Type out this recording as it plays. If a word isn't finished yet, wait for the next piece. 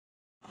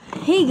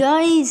Hey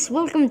guys,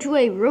 welcome to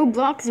a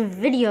Roblox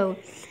video,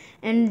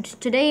 and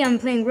today I'm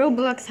playing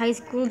Roblox High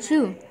School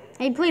 2.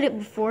 I played it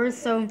before,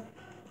 so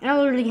I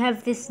already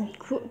have this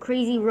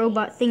crazy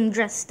robot thing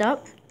dressed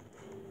up.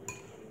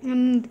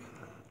 And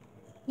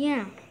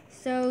yeah,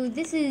 so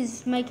this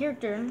is my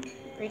character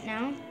right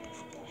now.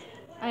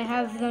 I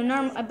have the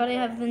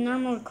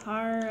normal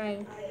car.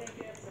 I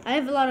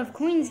have a lot of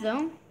coins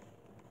though.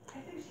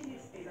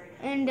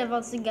 And I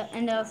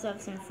also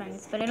have some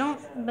friends,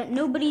 but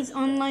nobody's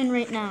online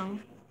right now.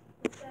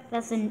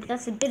 That's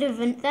a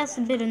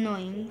bit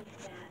annoying.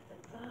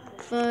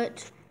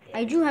 But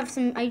I do have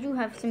some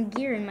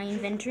gear in my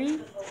inventory.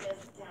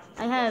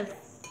 I have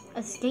a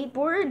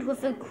skateboard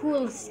with a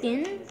cool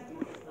skin.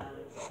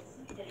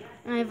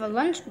 I have a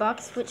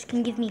lunchbox which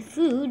can give me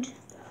food.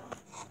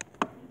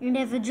 And I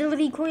have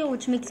agility coil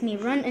which makes me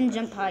run and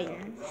jump higher.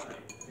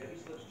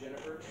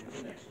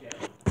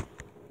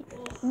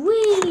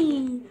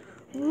 Whee!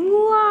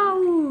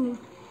 Wow!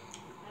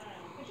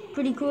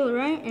 Pretty cool,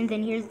 right? And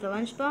then here's the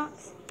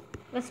lunchbox.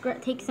 Let's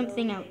take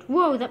something out.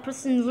 Whoa, that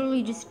person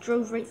literally just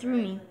drove right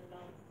through me.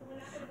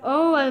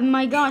 Oh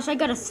my gosh, I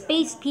got a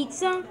space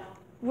pizza?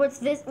 What's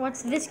this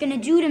gonna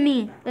do to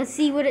me? Let's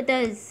see what it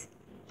does.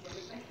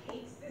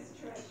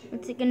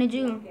 What's it gonna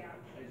do?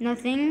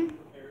 Nothing?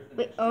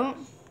 Wait, oh.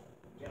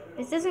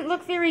 This doesn't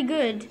look very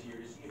good.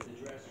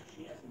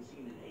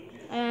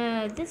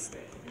 This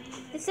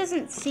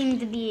doesn't seem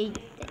to be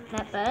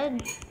that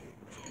bad.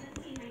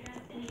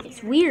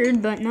 It's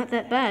weird, but not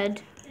that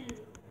bad.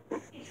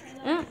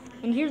 And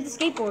here's the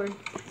skateboard.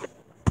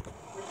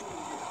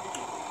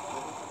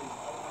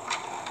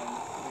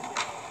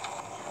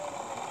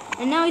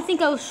 And now I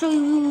think I'll show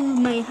you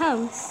my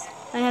house.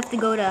 I have to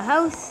go to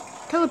house,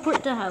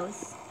 teleport to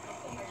house.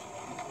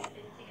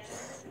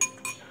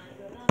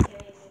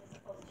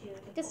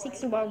 This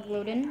takes a while to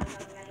load in.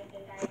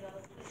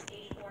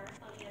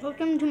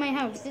 Welcome to my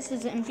house. This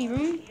is an empty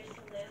room.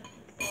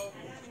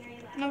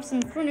 I have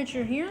some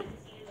furniture here.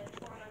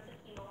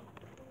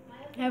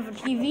 I have a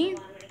TV.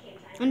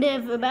 And I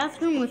have a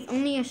bathroom with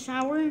only a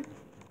shower.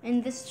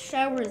 And this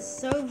shower is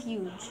so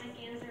huge.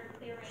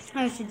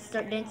 I should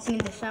start dancing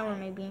in the shower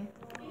maybe.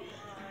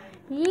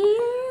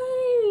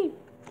 Yay!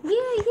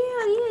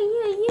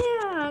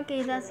 Yeah.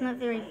 Okay, that's not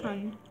very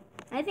fun.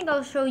 I think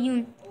I'll show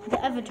you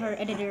the avatar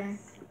editor.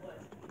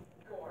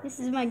 This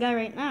is my guy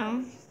right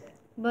now.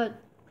 But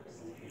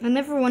I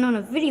never went on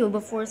a video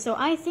before, so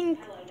I think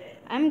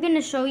I'm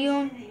gonna show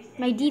you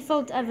my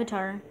default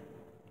avatar.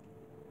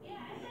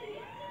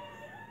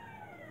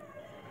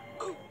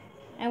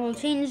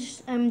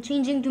 I'm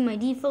changing to my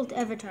default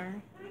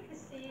avatar.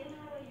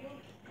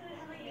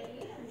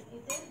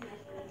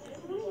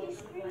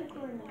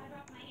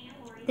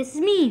 This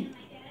is me.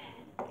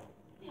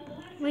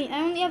 Wait,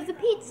 I only have the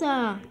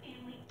pizza.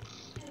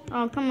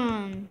 Oh, come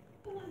on.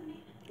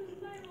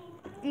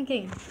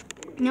 Okay,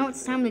 now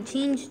it's time to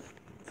change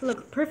to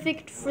look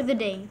perfect for the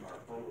day.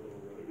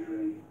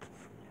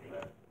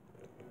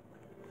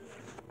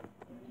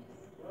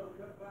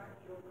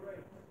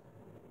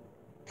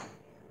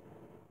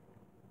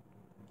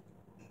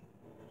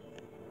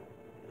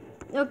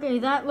 Okay,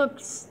 that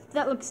looks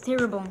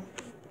terrible.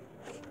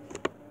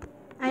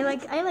 I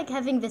like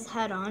having this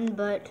hat on,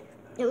 but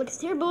it looks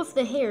terrible with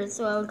the hair,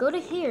 so I'll go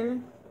to hair.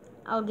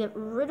 I'll get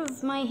rid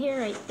of my hair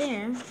right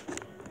there.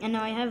 And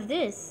now I have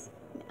this.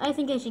 I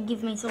think I should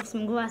give myself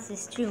some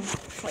glasses too.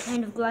 What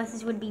kind of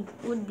glasses would be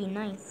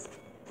nice?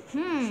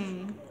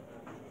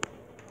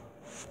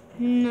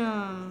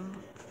 No.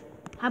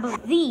 How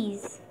about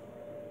these?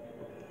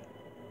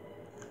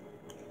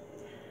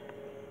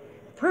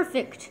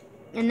 Perfect.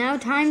 And now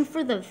time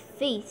for the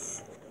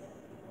face.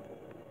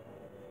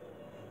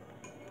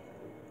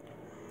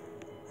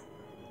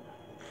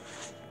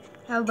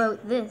 How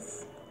about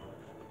this?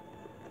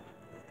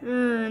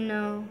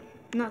 No,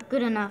 not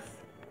good enough.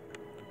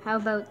 How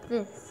about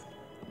this?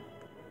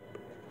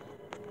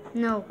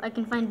 No, I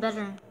can find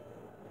better.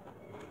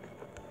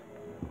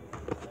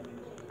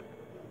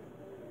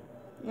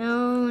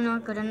 No,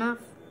 not good enough.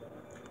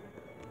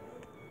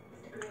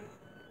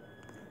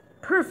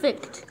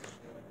 Perfect.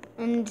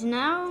 And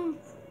now,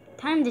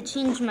 time to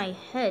change my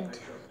head.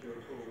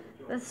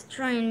 Let's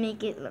try and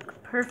make it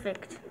look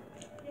perfect.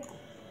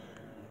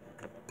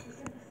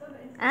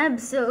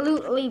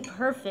 Absolutely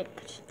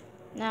perfect.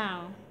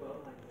 Now,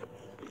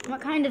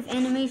 what kind of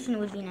animation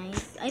would be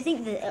nice? I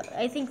think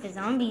the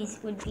zombies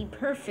would be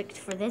perfect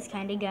for this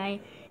kind of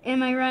guy.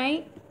 Am I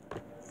right?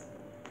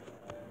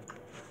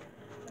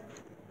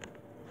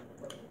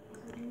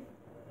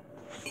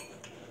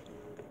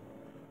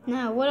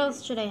 Now, what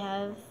else should I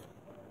have?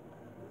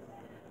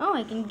 Oh,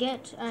 I can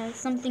get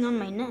something on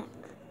my neck.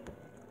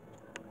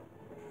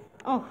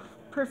 Oh,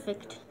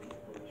 perfect.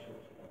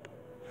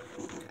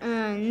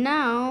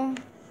 Now,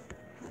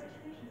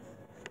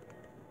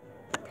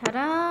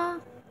 ta-da,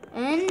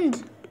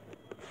 and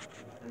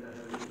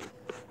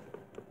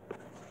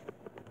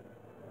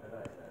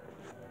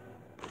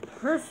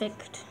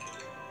perfect.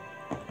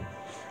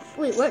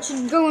 Wait, what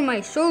should go on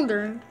my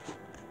shoulder?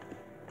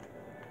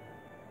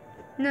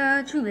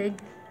 Nah, too big.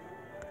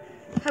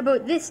 How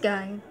about this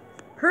guy?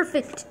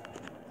 Perfect.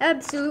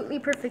 Absolutely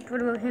perfect.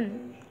 What about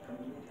him?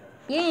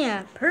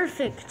 Yeah,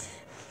 perfect.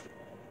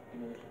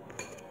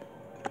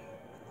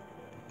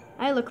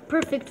 I look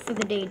perfect for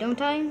the day,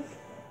 don't I?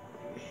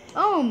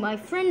 Oh, my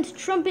friend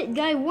Trumpet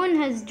Guy 1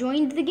 has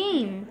joined the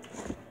game.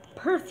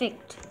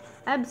 Perfect.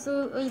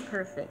 Absolutely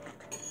perfect.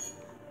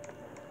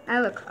 I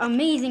look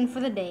amazing for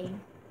the day.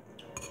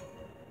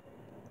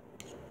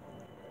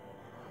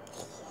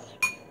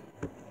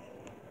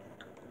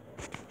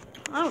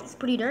 Oh, it's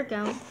pretty dark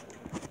out.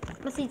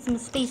 Let's eat some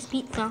space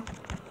pizza.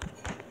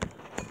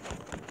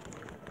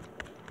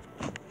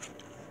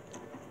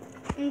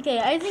 Okay,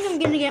 I think I'm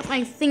gonna get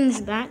my things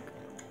back.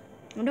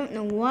 I don't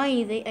know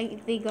why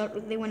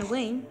they went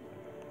away.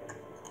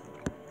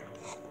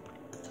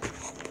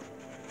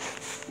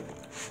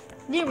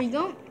 There we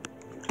go.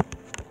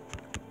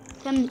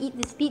 Time to eat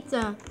this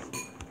pizza.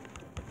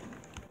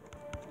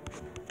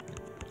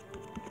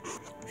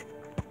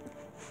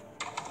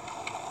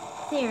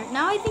 There.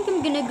 Now I think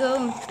I'm gonna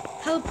go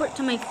teleport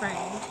to my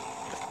friend.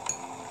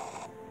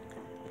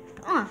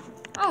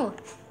 Oh,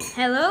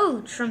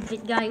 hello,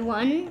 Trumpet Guy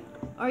 1.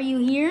 Are you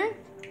here?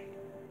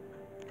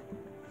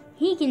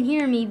 He can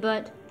hear me,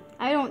 but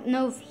I don't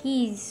know if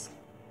he's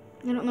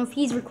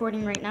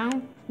recording right now.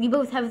 We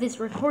both have this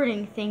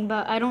recording thing,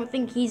 but I don't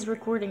think he's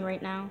recording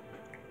right now.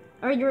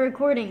 Are you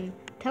recording?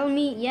 Tell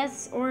me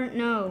yes or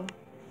no.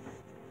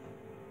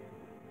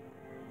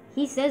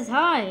 He says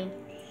hi.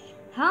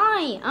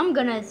 Hi. I'm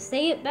gonna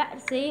say it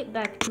back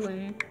to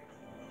him.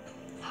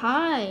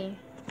 Hi.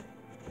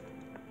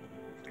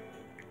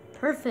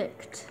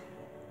 Perfect.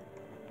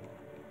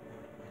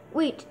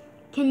 Wait,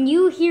 can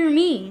you hear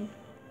me?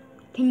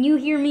 Can you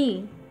hear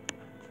me?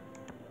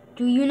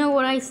 Do you know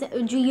what I say?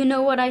 Do you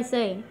know what I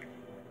say?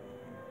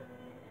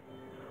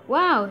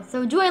 Wow,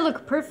 so do I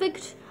look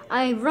perfect?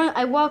 I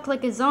walk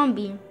like a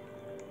zombie.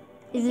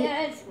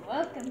 Yes,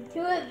 welcome to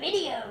a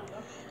video.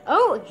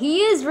 Oh, he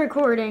is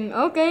recording.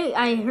 Okay,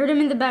 I heard him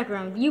in the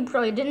background. You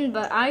probably didn't,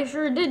 but I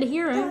sure did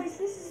hear him. Guys,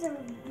 this is a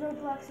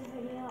Roblox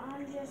video.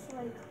 I'm just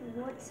like,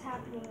 what's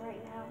happening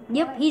right now?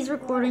 Yep, he's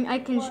recording.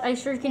 I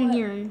sure can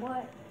hear him.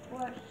 What?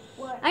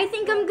 I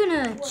think I'm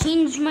gonna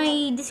change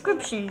my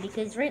description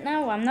because right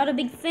now I'm not a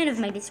big fan of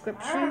my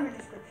description.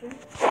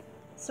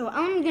 So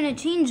I'm gonna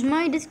change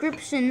my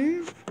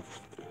description.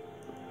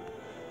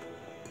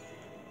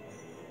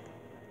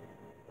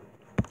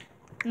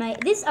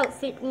 This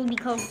outfit will be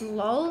called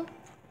LOL.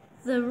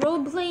 The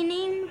roleplay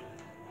name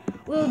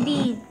will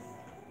be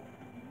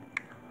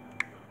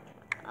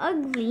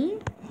Ugly.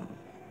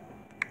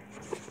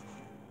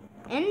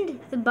 And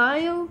the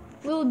bio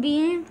will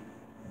be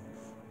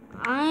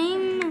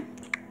I'm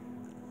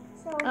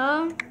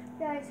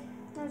guys,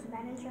 that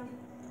bad intro.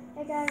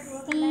 Hey guys,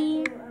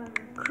 welcome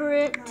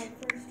secret back to my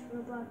first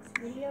Roblox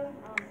video.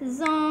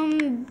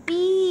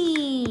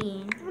 zombie.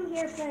 I'm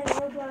here playing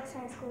Roblox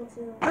High School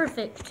 2.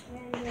 Perfect.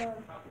 And yeah,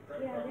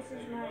 this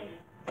is my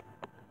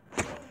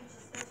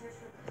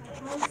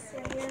house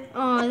right here.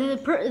 Oh,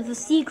 the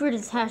secret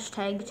is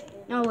hashtagged.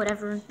 Oh,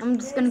 whatever. I'm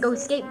just gonna go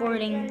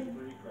skateboarding.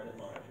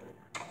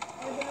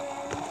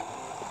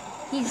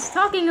 He's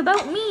talking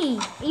about me.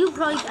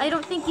 I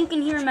don't think you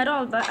can hear him at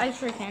all, but I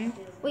sure can.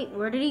 Wait,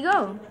 where did he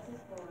go?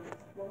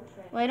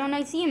 Why don't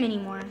I see him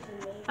anymore?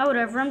 Oh,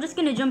 whatever. I'm just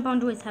gonna jump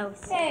onto his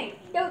house. Hey,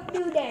 don't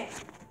do that.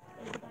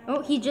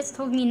 Oh, he just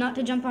told me not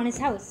to jump on his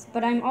house,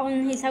 but I'm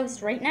on his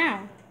house right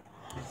now.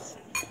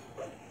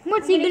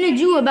 What's he gonna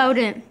do about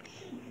it?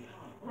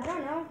 I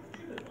don't know.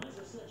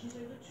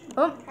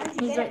 Oh,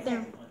 he's right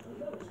there.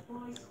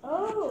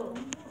 Oh.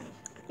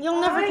 You'll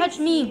never catch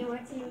me.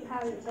 Let's see how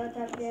it got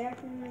up there.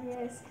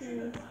 Yes,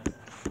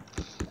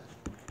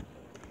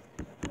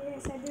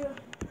 yes, I do.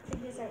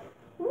 Check this out.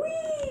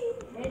 Whee!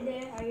 Hey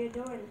there, how you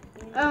doing?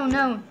 Oh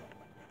no,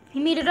 he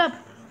made it up.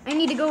 I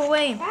need to go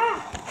away.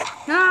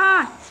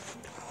 Ah!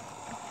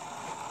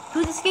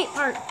 To the skate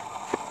park.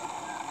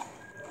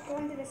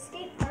 Going to the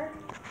skate park.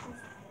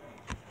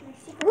 My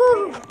secret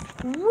Woo!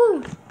 hideout.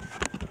 Woo!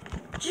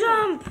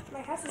 Jump!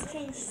 My house has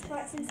changed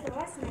spot since the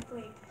last time I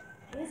played.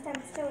 This time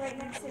I'm still right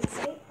next to the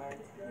skate park.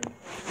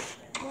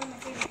 One of my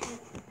favorite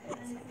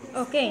things.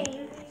 Okay,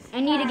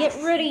 I need to get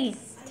ready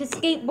to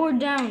skateboard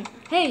down.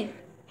 Hey,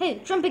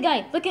 Trumpet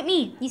Guy, look at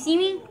me. You see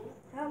me?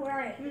 Oh, where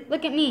are you?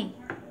 Look at me.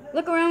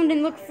 Look around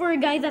and look for a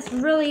guy that's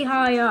really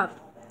high up.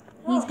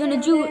 He's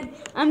gonna do it.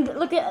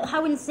 Look at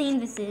how insane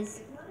this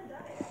is.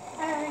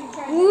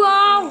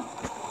 Wow!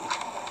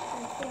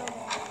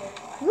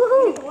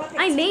 Woohoo!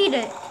 I made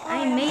it.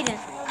 I made it.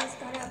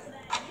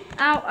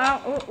 Ow,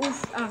 ow, oh,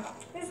 oof, ow.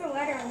 There's a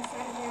letter on the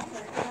side of there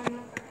for I don't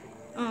know.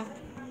 Oh.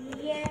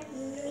 Yeah,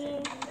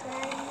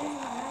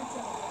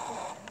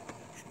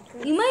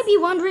 You might be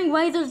wondering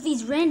why there's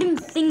these random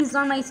things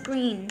on my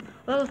screen.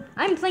 Well,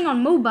 I'm playing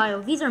on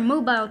mobile. These are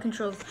mobile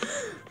controls.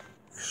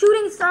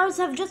 Shooting stars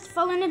have just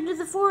fallen into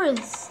the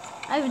forest.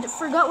 I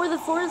forgot where the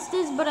forest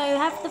is, but I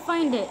have to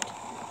find it.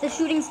 The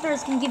shooting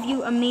stars can give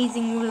you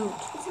amazing loot.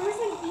 Is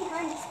something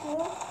behind the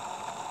school?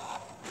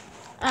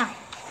 Ah,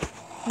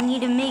 I need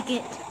to make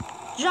it.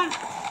 Jump.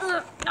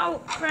 No,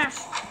 crash.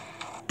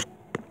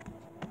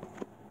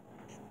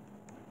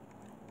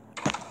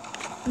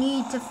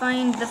 need to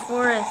find the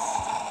forest.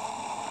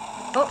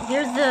 Oh,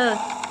 here's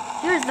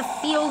the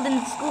field in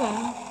the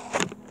school.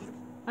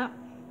 Oh,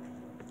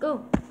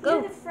 go.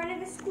 Near the front of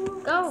the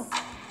school? Go.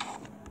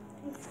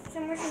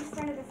 Somewhere in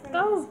front of the front Go.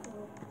 of the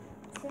school.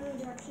 It's the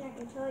only direction I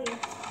can tell you.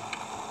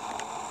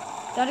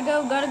 Gotta go.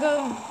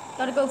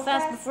 Gotta go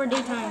fast before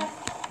daytime.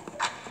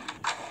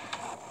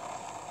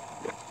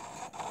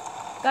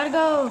 Gotta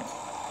go.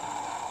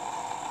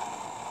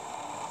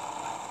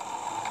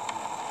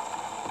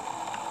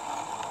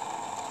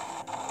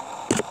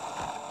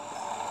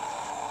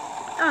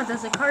 Oh,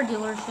 there's a car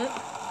dealership.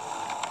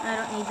 I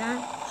don't need that.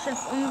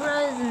 Chef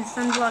Umbra's and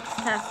Sunblock's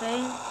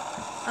Cafe.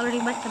 Already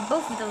went to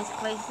both of those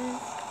places.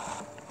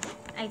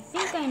 I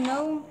think I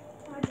know.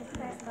 I just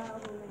passed by all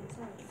the way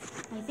inside.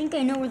 I think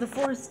I know where the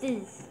forest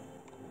is.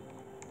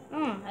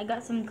 Oh, I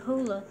got some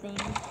cola thing.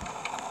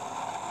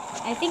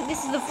 I think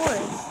this is the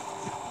forest.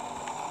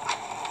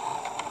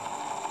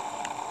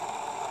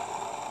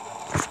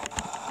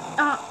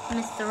 Oh,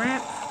 missed the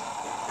ramp.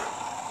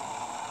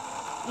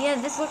 Yeah,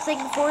 this looks like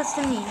the forest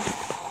to me.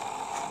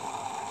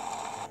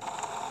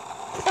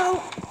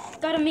 Oh,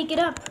 gotta make it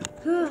up.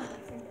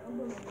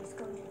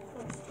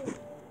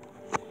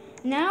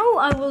 Now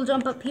I will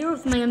jump up here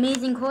with my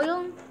amazing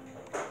coil.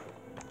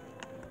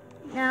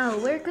 Now,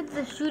 where could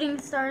the shooting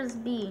stars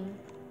be?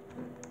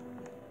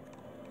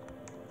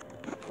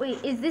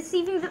 Wait, is this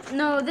even the...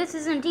 No, this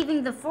isn't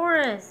even the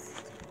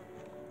forest.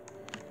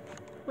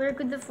 Where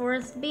could the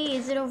forest be?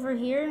 Is it over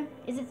here?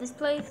 Is it this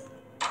place?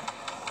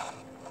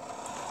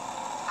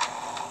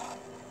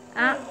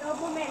 Ah. Hey,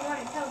 Elbow Man want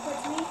to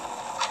teleport to me?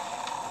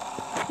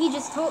 He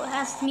just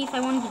asked me if I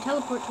wanted to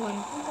teleport to him.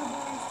 Elbow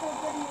Man's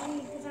teleporting to me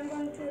because I'm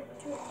going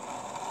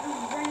I'm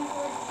running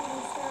towards the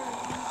shooting star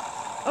right now.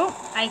 Oh,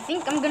 I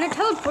think I'm gonna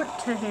teleport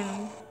to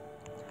him.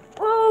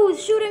 Oh,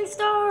 shooting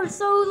star!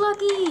 So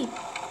lucky!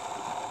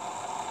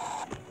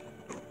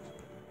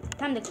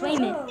 Time to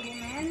claim it. Oh,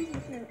 man,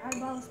 with your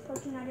eyeballs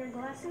poking out your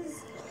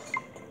glasses.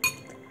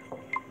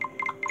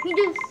 He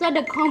just said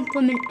a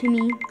compliment to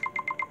me.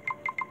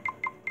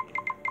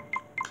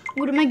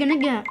 What am I gonna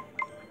get?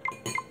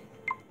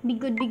 Be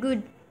good, be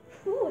good.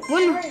 Ooh,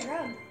 strawberry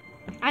rub.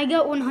 I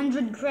got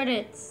 100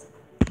 credits.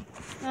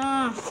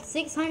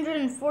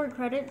 604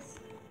 credits.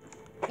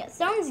 Yeah,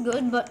 sounds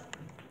good, but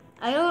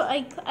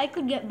I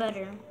could get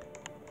better.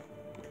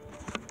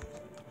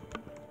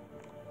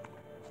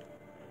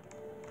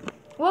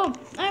 Whoa,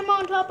 I'm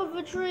on top of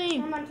a tree.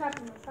 I'm on top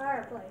of a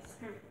fireplace.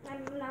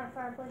 I'm not a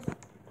fireplace.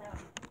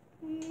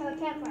 Oh, a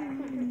campfire.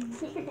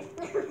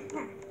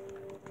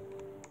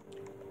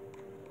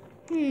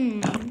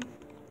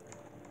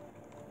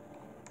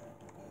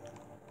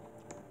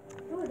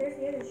 Oh, there's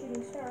the other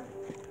shooting star.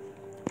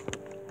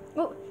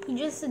 Oh, he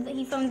just said that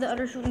he found the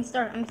other shooting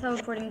star. I'm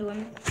teleporting to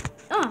him.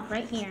 Oh,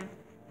 right here.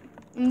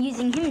 I'm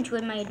using him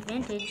to my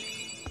advantage.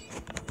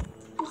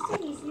 He said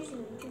he's using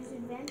it to his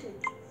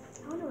advantage.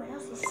 I wonder what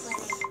else he's playing.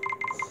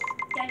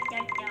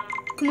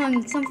 Come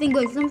on, something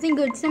good, something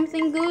good,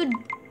 something good.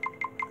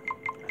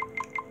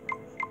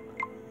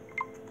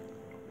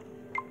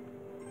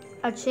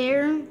 A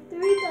chair.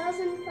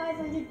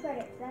 3,500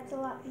 credits. That's a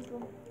lot,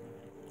 people.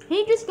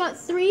 He just got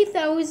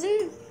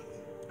 3,000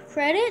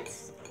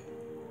 credits?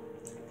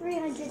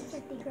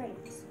 350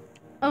 credits.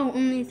 Oh,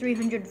 only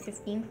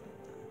 350.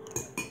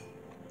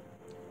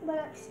 But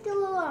that's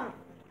still a lot.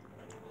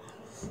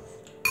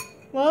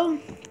 Well,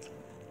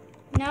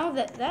 now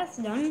that that's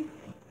done,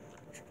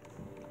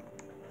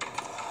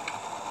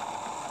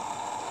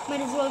 might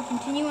as well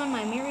continue on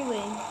my merry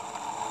way.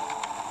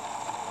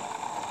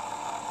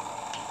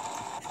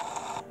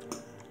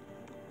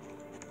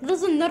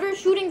 There's another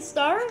shooting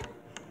star?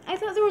 I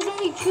thought there was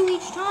only 2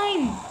 each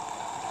time.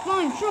 Come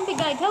on, trumpet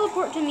guy,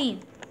 teleport to me.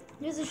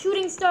 There's a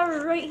shooting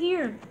star right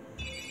here.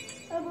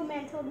 Elbow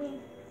Man told me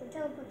to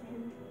teleport to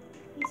him.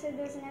 He said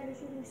there's another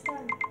shooting star.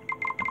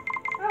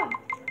 Oh,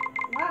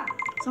 wow.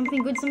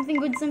 Something good, something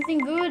good, something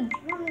good.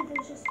 Normally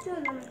there's just 2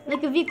 of them.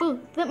 Like a vehicle,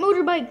 that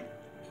motorbike.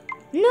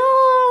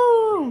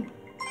 No!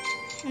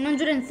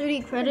 130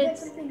 Get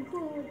credits. something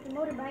cool with the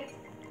motorbike.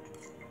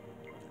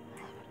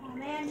 Oh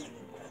man.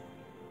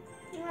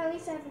 Well, at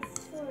least I have a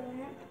floor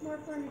lamp. More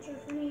furniture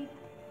for me.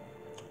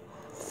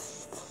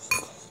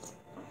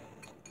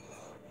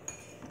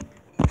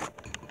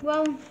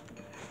 Well,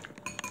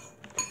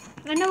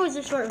 I know it's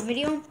a short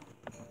video,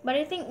 but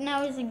I think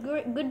now is a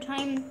good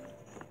time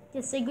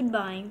to say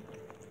goodbye.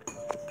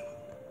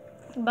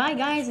 Bye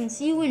guys, and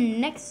see you in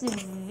next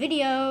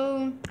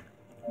video.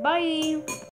 Bye.